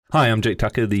Hi, I'm Jake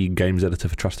Tucker, the games editor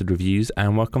for Trusted Reviews,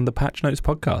 and welcome to Patch Notes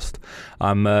podcast.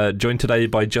 I'm joined today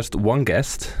by just one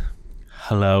guest.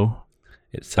 Hello.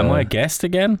 Am I a guest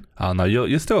again? Oh no,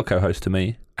 you're still a co-host to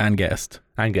me. And guest.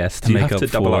 And guest. You have to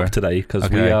double up today because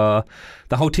the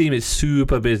whole team is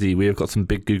super busy. We have got some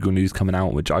big Google news coming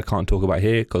out, which I can't talk about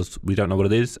here because we don't know what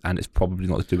it is, and it's probably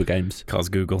not to do with games. Because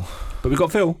Google. But we've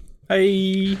got Phil.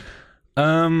 Hey.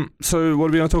 So what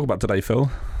are we going to talk about today,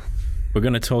 Phil? We're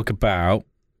going to talk about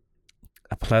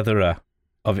a plethora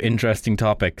of interesting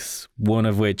topics, one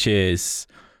of which is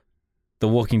The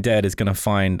Walking Dead is going to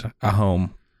find a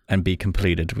home and be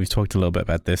completed. We've talked a little bit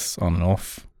about this on and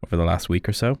off over the last week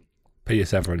or so. Peter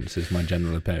Severance is my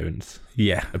general appearance.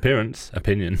 Yeah.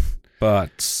 Opinion.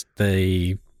 But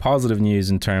the positive news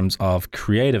in terms of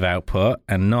creative output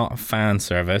and not fan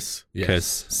service,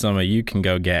 because some of you can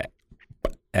go get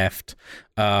effed,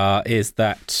 is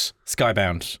that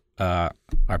Skybound are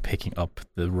picking up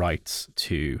the rights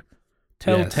to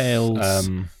Telltale's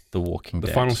The Walking Dead.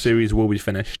 The final series will be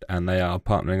finished, and they are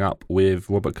partnering up with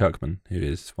Robert Kirkman, who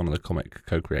is one of the comic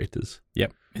co-creators.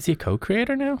 Yep. Is he a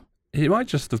co-creator now? He might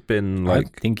just have been I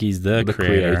think he's the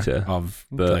creator of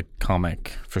the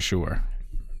comic for sure.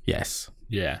 Yes.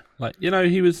 Yeah.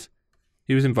 He was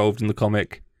involved in the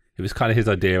comic. It was kind of his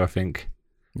idea, I think.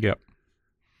 Yep.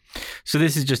 So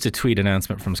this is just a tweet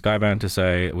announcement from Skybound to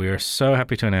say, we are so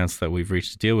happy to announce that we've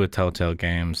reached a deal with Telltale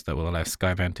Games that will allow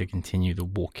Skybound to continue The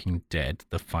Walking Dead,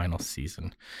 the final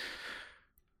season.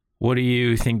 What do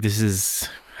you think this is?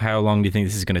 How long do you think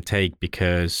this is going to take?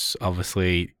 Because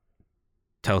obviously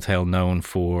Telltale known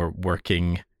for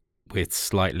working with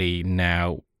slightly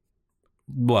now,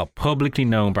 publicly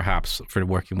known perhaps for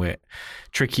working with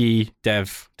tricky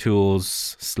dev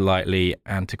tools, slightly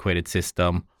antiquated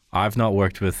system. I've not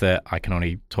worked with it. I can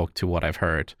only talk to what I've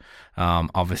heard.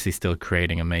 Obviously still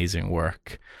creating amazing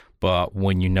work. But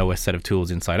when you know a set of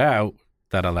tools inside out,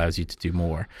 that allows you to do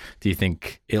more. Do you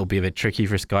think it'll be a bit tricky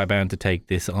for Skybound to take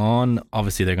this on?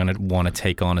 Obviously, they're going to want to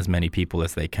take on as many people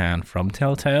as they can from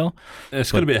Telltale.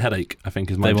 It's going to be a headache, I think,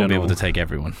 is my general... They won't be able to take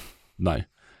everyone. No. It's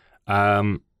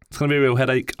going to be a real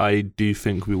headache. I do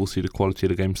think we will see the quality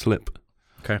of the game slip.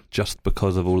 Okay. Just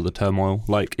because of all of the turmoil.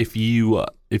 Like, if you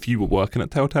were working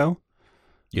at Telltale,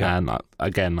 and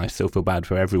again, I still feel bad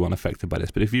for everyone affected by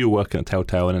this, but if you were working at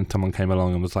Telltale and then someone came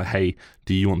along and was like, hey,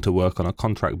 do you want to work on a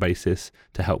contract basis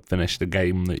to help finish the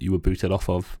game that you were booted off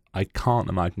of? I can't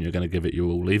imagine you're going to give it your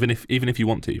all, even if you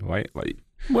want to, right? Like,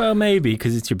 well, maybe,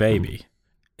 because it's your baby.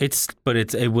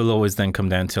 It will always then come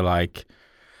down to, like,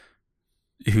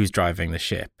 who's driving the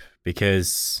ship.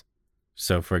 Because,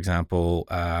 so for example,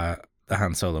 the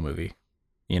Han Solo movie,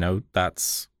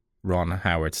 that's Ron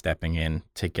Howard stepping in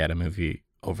to get a movie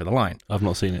over the line. I've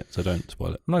not seen it, so don't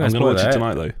spoil it. I'm going to watch it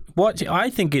tonight, though. I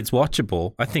think it's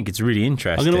watchable. I think it's really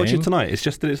interesting. I'm going to watch it tonight. It's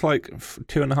just that it's like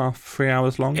 2.5, 3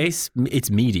 hours long. It's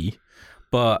meaty,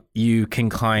 but you can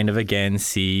kind of, again,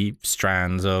 see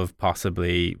strands of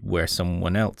possibly where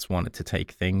someone else wanted to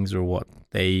take things or what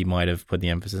they might have put the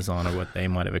emphasis on or what they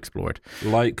might have explored.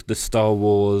 Like the Star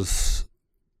Wars...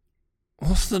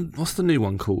 What's the new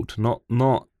one called? Not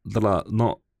the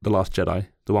Last Jedi,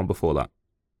 the one before that.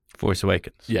 Force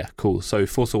Awakens. Yeah, cool. So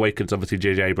Force Awakens, obviously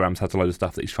J.J. Abrams has a load of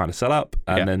stuff that he's trying to sell up,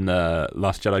 and then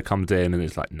Last Jedi comes in and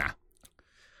it's like, nah.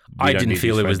 I didn't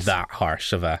feel it was that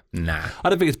harsh of a nah. I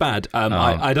don't think it's bad.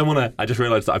 I don't want to... I just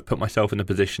realised that I've put myself in a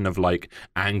position of like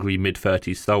angry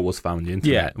mid-30s Star Wars fan on the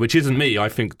internet, which isn't me. I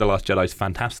think The Last Jedi is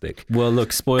fantastic. Well,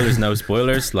 look, spoilers, no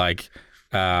spoilers. Like,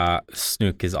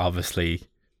 Snoke is obviously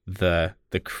the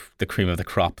cream of the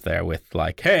crop there with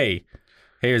like, hey,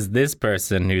 here's this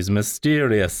person who's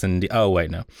mysterious and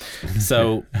no.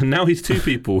 So and now he's two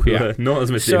people who are not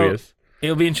as mysterious. So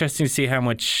it'll be interesting to see how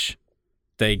much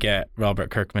they get Robert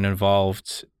Kirkman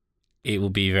involved. It will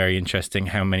be very interesting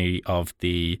how many of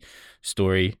the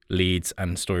story leads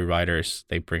and story writers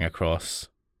they bring across,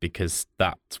 because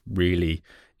that's really,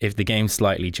 if the game's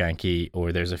slightly janky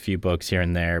or there's a few bugs here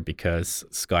and there because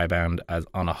Skybound as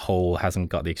on a whole hasn't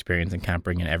got the experience and can't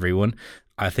bring in everyone,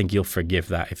 I think you'll forgive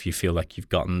that if you feel like you've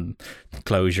gotten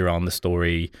closure on the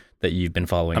story that you've been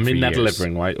following for years. They're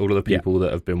delivering, right? All of the people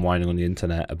that have been whining on the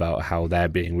internet about how they're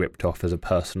being ripped off as a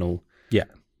personal...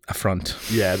 affront.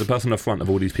 Yeah, the personal affront of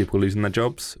all these people losing their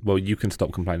jobs. Well, you can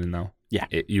stop complaining now. Yeah.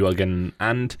 You are getting...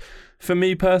 And for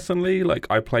me personally, like,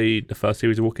 I played the first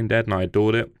series of Walking Dead and I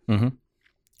adored it.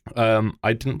 Mm-hmm.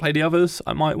 I didn't play the others.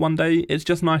 I might one day. It's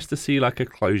just nice to see like a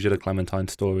closure to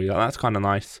Clementine's story. Like, that's kind of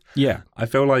nice. Yeah. I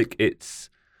feel like it's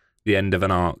the end of an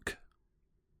arc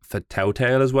for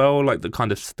Telltale as well, like that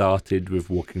kind of started with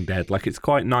Walking Dead. Like, it's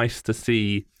quite nice to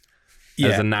see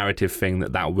as a narrative thing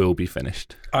that will be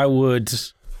finished. I would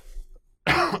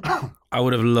I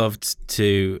would have loved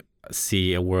to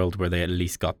see a world where they at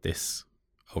least got this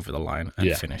over the line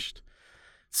and finished.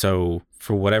 So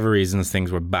for whatever reasons,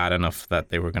 things were bad enough that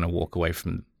they were going to walk away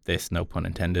from this, no pun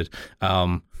intended,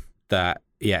 that,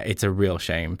 it's a real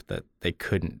shame that they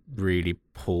couldn't really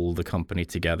pull the company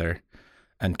together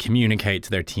and communicate to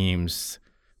their teams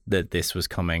that this was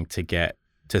coming. To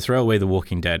throw away The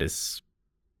Walking Dead is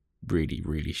really,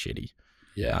 really shitty.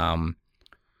 Yeah.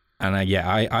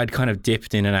 I'd kind of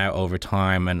dipped in and out over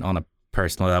time, and on a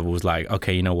personal level was like,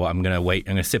 okay, you know what? I'm going to wait.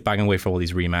 I'm going to sit back and wait for all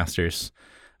these remasters,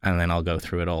 and then I'll go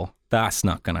through it all. That's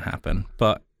not going to happen,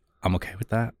 but I'm okay with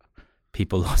that.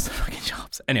 People lost their fucking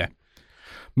jobs. Anyway,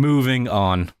 moving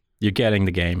on. You're getting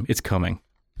the game. It's coming.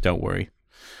 Don't worry.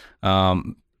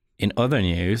 In other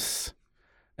news,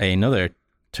 another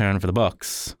turn for the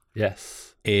Bucks.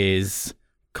 Yes. Is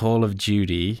Call of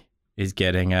Duty is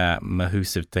getting a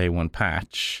massive day one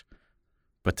patch.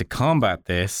 But to combat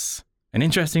this, an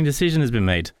interesting decision has been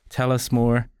made. Tell us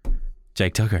more,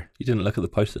 Jake Tucker. You didn't look at the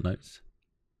post-it notes.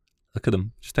 Look at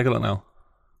them. Just take a look now.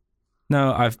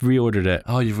 No, I've reordered it.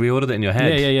 Oh, you've reordered it in your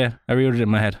head? Yeah. I reordered it in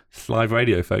my head. It's live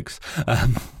radio, folks.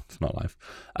 It's not live.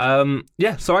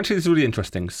 So actually this is really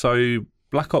interesting. So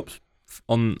Black Ops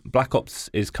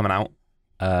is coming out,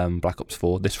 Black Ops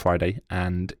 4 this Friday,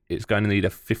 and it's going to need a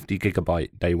 50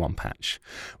 gigabyte day one patch,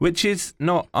 which is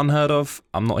not unheard of.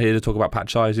 I'm not here to talk about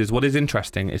patch sizes. What is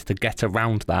interesting is to get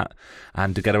around that,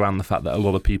 and to get around the fact that a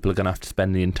lot of people are going to have to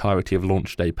spend the entirety of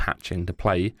launch day patching to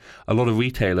play. A lot of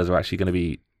retailers are actually going to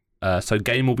be, so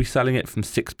Game will be selling it from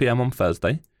 6 p.m. on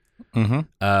Thursday,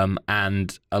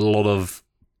 and a lot of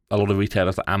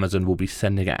retailers like Amazon will be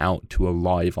sending it out to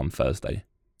arrive on Thursday,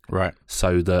 right?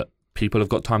 So that people have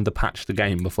got time to patch the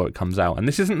game before it comes out. And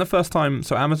this isn't the first time.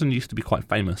 So Amazon used to be quite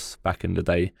famous back in the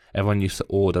day. Everyone used to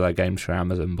order their games through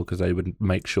Amazon because they would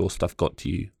make sure stuff got to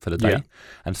you for the day,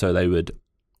 and so they would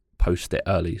post it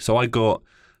early. So I got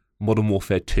Modern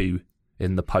Warfare 2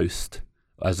 in the post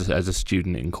as a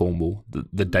student in Cornwall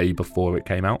the day before it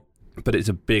came out. But it's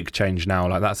a big change now.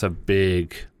 Like, that's a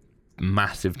big,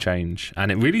 massive change.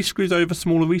 And it really screws over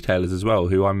smaller retailers as well,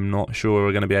 who I'm not sure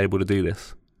are going to be able to do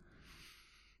this.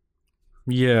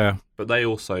 Yeah. But they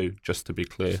also, just to be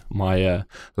clear, my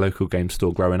local game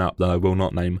store growing up, that I will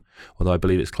not name, although I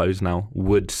believe it's closed now,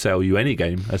 would sell you any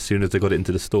game as soon as they got it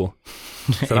into the store.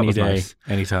 So Any that was day, nice.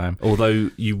 anytime. Although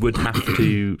you would have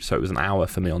to, so it was an hour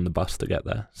for me on the bus to get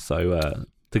there. So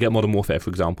to get Modern Warfare,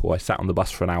 for example, I sat on the bus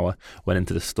for an hour, went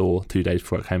into the store 2 days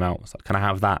before it came out. I was like, can I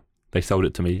have that? They sold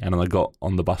it to me, and then I got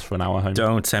on the bus for an hour home.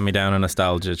 Don't send me down a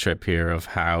nostalgia trip here of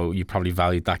how you probably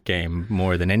valued that game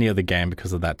more than any other game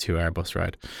because of that 2-hour bus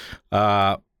ride.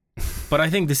 But I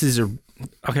think this is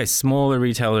okay, smaller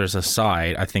retailers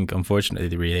aside, I think unfortunately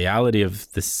the reality of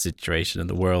this situation in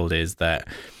the world is that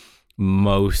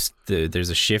there's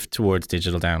a shift towards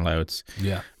digital downloads.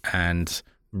 Yeah. And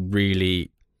really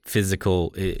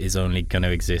physical is only going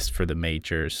to exist for the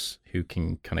majors who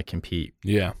can kind of compete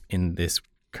in this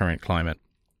current climate.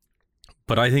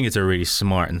 But I think it's a really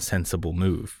smart and sensible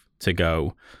move to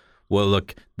go, well,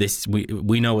 look, this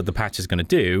we know what the patch is going to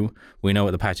do, we know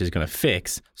what the patch is going to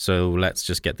fix, so let's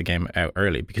just get the game out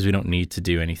early because we don't need to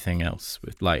do anything else.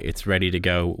 Like, it's ready to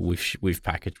go, we've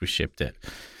packaged, we shipped it,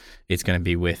 it's going to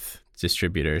be with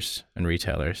distributors and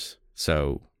retailers,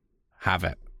 so have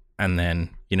it. And then,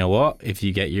 you know what, if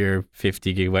you get your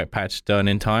 50 gigabyte patch done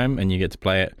in time and you get to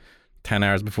play it 10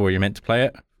 hours before you're meant to play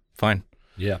it, fine.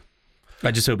 Yeah. I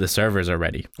just hope the servers are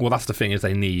ready. Well, that's the thing, is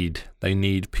they need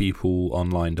people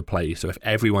online to play. So if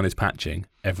everyone is patching,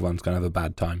 everyone's going to have a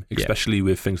bad time, especially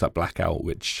with things like Blackout,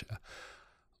 which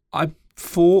I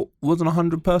thought was an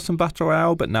 100-person battle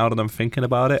royale, but now that I'm thinking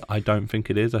about it, I don't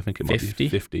think it is. I think it might 50? be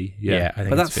 50. Yeah, I think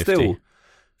but it's that's 50. Still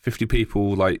 50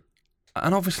 people, like,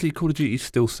 and obviously Call of Duty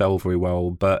still sell very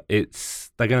well, but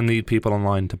they're going to need people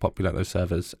online to populate those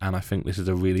servers, and I think this is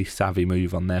a really savvy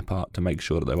move on their part to make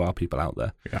sure that there are people out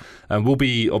there. Yeah. And we'll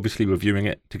be obviously reviewing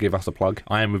it to give us a plug.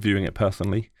 I am reviewing it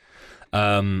personally,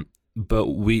 but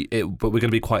we're going to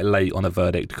be quite late on a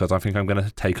verdict because I think I'm going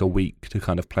to take a week to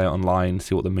kind of play it online,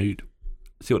 see what the mood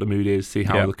is, see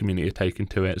how the community are taking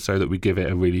to it, so that we give it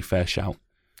a really fair shout.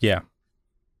 Yeah,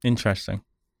 interesting.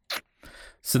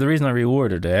 So the reason I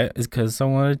reordered it is because I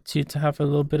wanted you to have a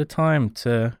little bit of time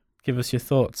to give us your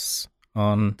thoughts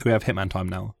on... Do we have Hitman time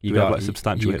now? You got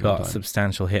substantial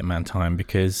Hitman time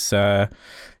because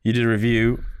you did a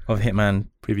review of Hitman...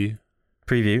 Preview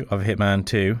of Hitman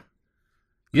 2.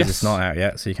 Yes. It's not out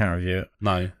yet, so you can't review it.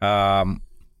 No. Out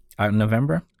in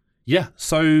November? Yeah,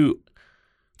 so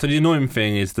the annoying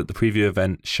thing is that the preview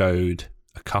event showed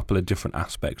a couple of different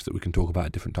aspects that we can talk about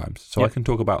at different times. So I Yep. can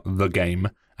talk about the game,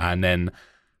 and then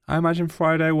I imagine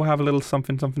Friday we'll have a little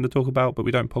something to talk about, but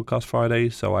we don't podcast Friday,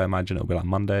 so I imagine it'll be like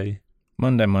Monday.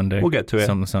 Monday. We'll get to it.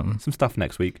 Something. Some stuff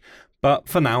next week. But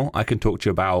for now, I can talk to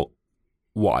you about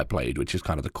what I played, which is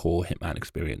kind of the core Hitman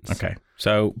experience. Okay.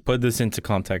 So put this into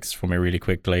context for me really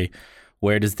quickly.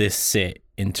 Where does this sit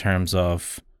in terms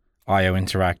of IO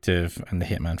Interactive and the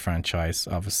Hitman franchise?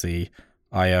 Obviously,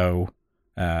 IO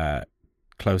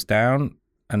closed down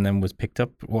and then was picked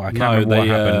up. Well, I can't remember what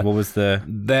happened. What was the...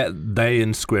 They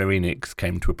and Square Enix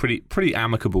came to a pretty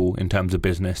amicable in terms of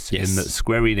business, in that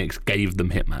Square Enix gave them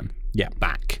Hitman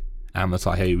back. And was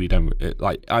like, hey, we don't...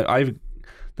 I've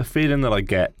the feeling that I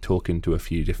get talking to a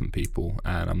few different people,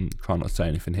 and I'm trying not to say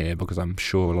anything here because I'm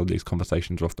sure a lot of these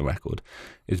conversations are off the record,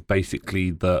 is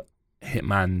basically that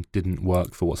Hitman didn't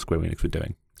work for what Square Enix were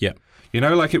doing. Yeah. You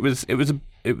know, like it was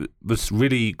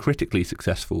really critically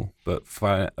successful, but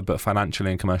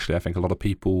financially and commercially, I think a lot of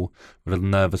people were a little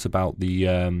nervous about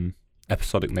the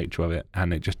episodic nature of it,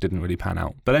 and it just didn't really pan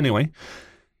out. But anyway,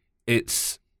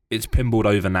 it's pinballed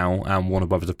over now, and Warner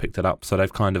Brothers have picked it up, so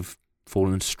they've kind of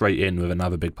fallen straight in with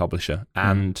another big publisher.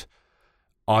 And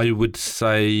I would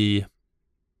say,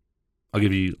 I'll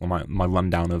give you my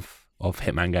rundown of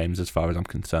Hitman games as far as I'm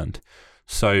concerned.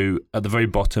 So at the very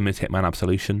bottom is Hitman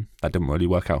Absolution. That didn't really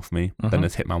work out for me. Then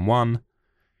there's Hitman 1,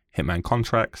 Hitman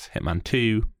Contracts, Hitman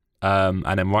 2, and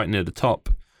then right near the top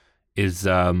is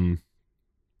Hitman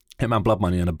Blood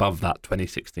Money, and above that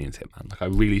 2016's Hitman. Like, I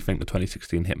really think the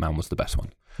 2016 Hitman was the best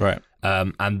one. Right.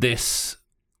 And this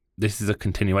is a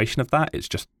continuation of that. It's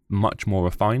just much more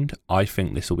refined. I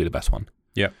think this will be the best one.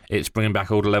 Yeah. It's bringing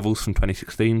back all the levels from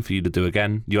 2016 for you to do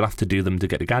again. You'll have to do them to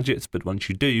get the gadgets, but once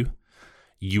you do,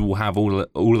 you will have all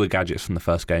of the gadgets from the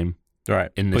first game. Right.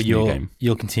 In this new game.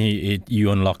 You'll continue,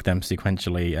 you unlock them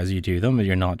sequentially as you do them, and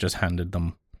you're not just handed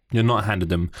them. You're not handed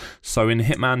them. So in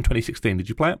Hitman 2016, did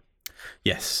you play it?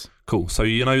 Yes. Cool. So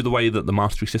you know the way that the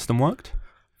mastery system worked?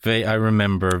 I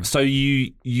remember. So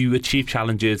you achieve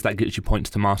challenges, that gets you points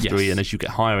to mastery, and as you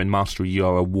get higher in mastery, you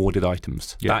are awarded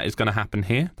items. Yep. That is going to happen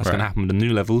here. That's going to happen with the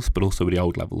new levels, but also with the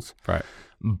old levels. Right.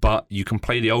 But you can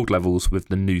play the old levels with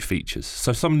the new features.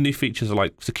 So some new features are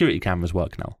like security cameras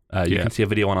work now. You can see a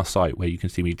video on our site where you can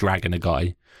see me dragging a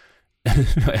guy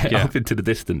up into the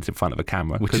distance in front of a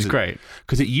camera. Which is great.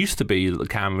 Because it used to be that the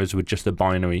cameras were just a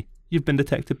binary. You've been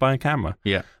detected by a camera.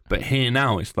 Yeah. But here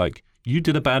now it's like, you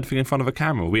did a bad thing in front of a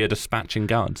camera. We are dispatching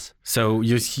guards. So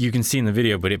you can see in the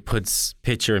video, but it puts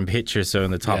picture in picture. So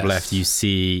in the top left, you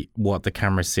see what the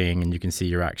camera's seeing, and you can see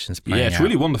your actions playing it's out.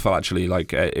 really wonderful, actually.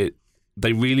 Like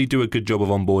they really do a good job of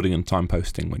onboarding and time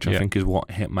posting, which I think is what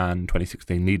Hitman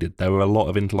 2016 needed. There were a lot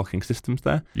of interlocking systems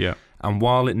there. Yeah. And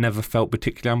while it never felt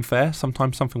particularly unfair,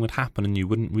 sometimes something would happen and you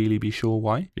wouldn't really be sure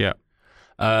why. Yeah.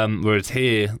 Whereas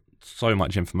here, so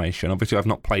much information. Obviously, I've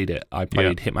not played it. I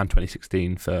played Hitman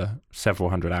 2016 for several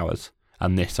hundred hours,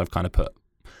 and this I've kind of put,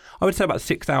 I would say, about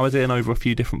 6 hours in over a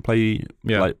few different play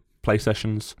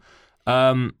sessions.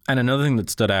 And another thing that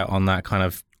stood out on that kind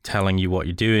of telling you what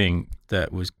you're doing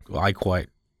that was I quite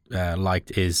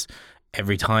liked is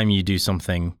every time you do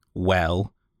something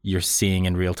well, you're seeing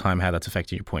in real time how that's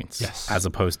affecting your points. Yes. As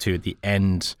opposed to at the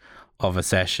end of a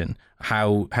session.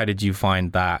 How did you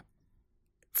find that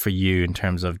for you in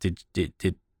terms of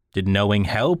did knowing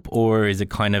help, or is it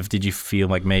kind of, did you feel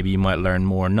like maybe you might learn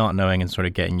more not knowing and sort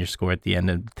of getting your score at the end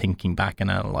and thinking back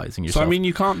and analysing yourself? So I mean,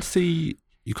 you can't see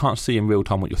in real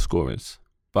time what your score is,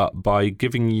 but by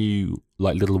giving you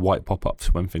like little white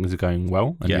pop-ups when things are going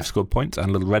well and you've scored points,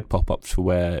 and little red pop-ups for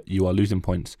where you are losing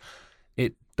points,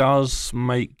 it does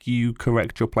make you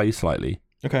correct your play slightly.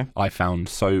 Okay. I found.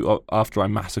 So after I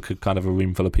massacred kind of a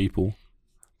room full of people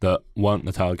that weren't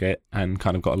the target and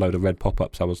kind of got a load of red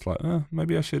pop-ups, I was like,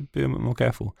 maybe I should be a bit more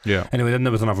careful. Yeah. Anyway, then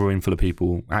there was another room full of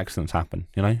people, accidents happen,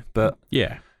 you know? But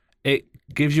it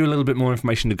gives you a little bit more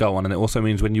information to go on, and it also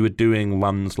means when you were doing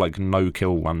runs like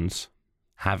no-kill runs,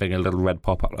 having a little red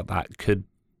pop-up like that could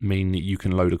mean that you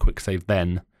can load a quick save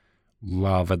then,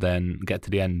 rather than get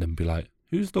to the end and be like,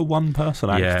 who's the one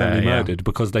person I accidentally murdered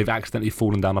because they've accidentally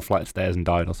fallen down a flight of stairs and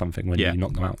died or something when you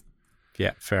knock them out.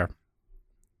 Yeah, fair.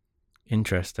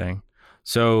 Interesting.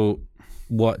 So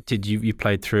what did you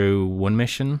played through one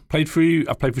mission? I've played through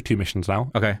 2 missions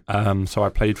now. Okay. So I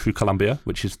played through Columbia,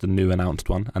 which is the new announced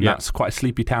one, and that's quite a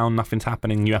sleepy town, nothing's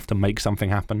happening, you have to make something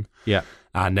happen. Yeah.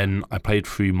 And then I played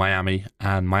through Miami,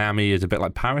 and Miami is a bit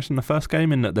like Paris in the first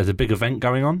game in that there's a big event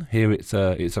going on. Here it's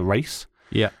a race.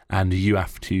 Yeah. And you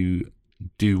have to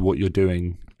do what you're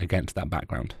doing against that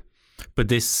background. But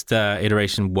this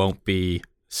iteration won't be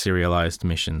serialized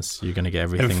missions. You're going to get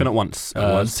everything at once.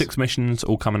 6 missions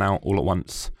all coming out all at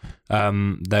once.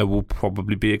 There will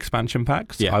probably be expansion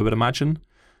packs, I would imagine,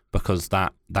 because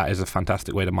that is a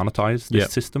fantastic way to monetize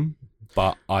this system.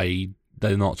 But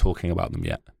they're not talking about them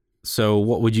yet. So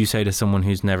what would you say to someone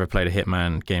who's never played a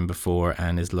Hitman game before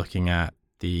and is looking at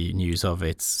the news of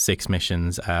its 6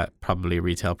 missions at probably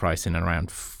retail pricing around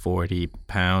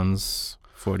 £40,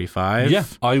 45? Yeah,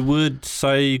 I would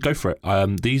say go for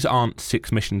it. These aren't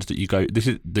 6 missions that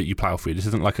you plow through. This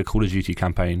isn't like a Call of Duty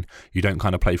campaign. You don't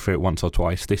kind of play through it once or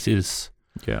twice. This is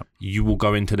you will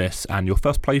go into this, and your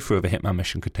first playthrough of a Hitman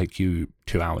mission could take you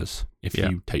 2 hours if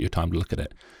you take your time to look at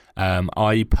it.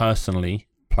 I personally,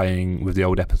 playing with the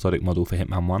old episodic model for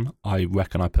Hitman 1, I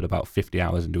reckon I put about 50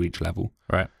 hours into each level.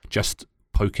 Right. Just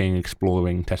poking,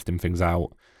 exploring, testing things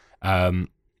out. And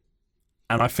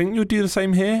I think you'll do the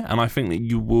same here, and I think that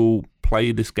you will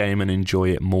play this game and enjoy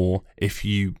it more if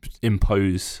you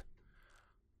impose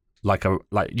like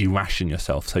you ration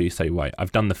yourself. So you say, right,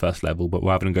 I've done the first level, but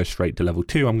rather than go straight to level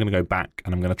 2, I'm going to go back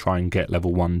and I'm going to try and get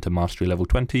level 1 to mastery level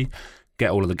 20, get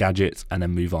all of the gadgets, and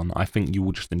then move on. I think you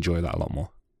will just enjoy that a lot more.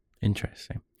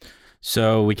 Interesting.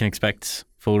 So we can expect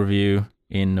full review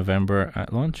in November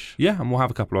at launch? Yeah, and we'll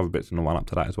have a couple of other bits in the one up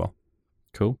to that as well.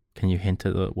 Cool. Can you hint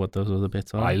at what those other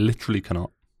bits are? I literally cannot.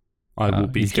 I will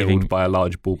be killed by a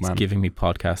large bald man. He's giving me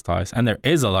podcast eyes. And there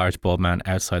is a large bald man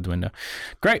outside the window.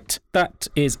 Great. That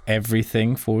is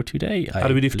everything for today. How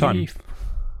do we do for time?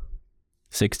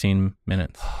 16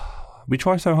 minutes. We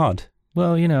try so hard.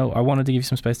 Well, I wanted to give you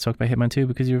some space to talk about Hitman 2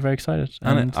 because you were very excited.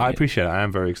 And I appreciate it. I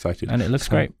am very excited. And it looks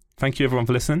great. Thank you everyone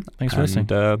for listening. Thanks for listening.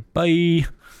 Bye.